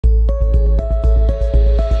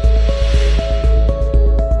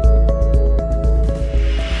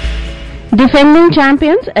Defending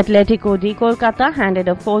champions Atletico de Kolkata handed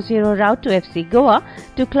a 4-0 rout to FC Goa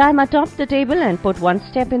to climb atop the table and put one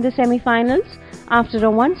step in the semi-finals after a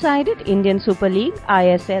one-sided Indian Super League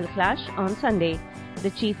ISL clash on Sunday. The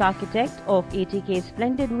chief architect of ATK's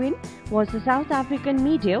splendid win was the South African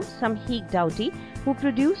meteor Samheek Doughty, who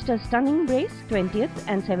produced a stunning brace 20th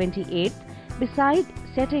and 78th, beside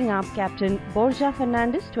setting up captain Borja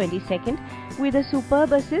Fernandes 22nd with a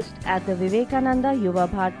superb assist at the Vivekananda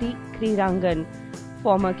Yuva Bharati Krirangan.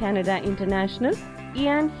 Former Canada international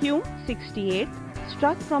Ian Hume 68th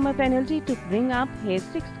struck from a penalty to bring up his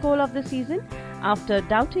 6th goal of the season after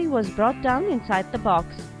Doughty was brought down inside the box.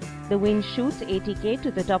 The win shoots ATK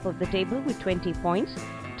to the top of the table with 20 points,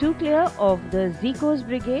 two clear of the Zico's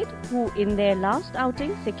brigade, who in their last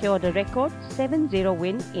outing secured a record 7-0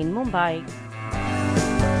 win in Mumbai.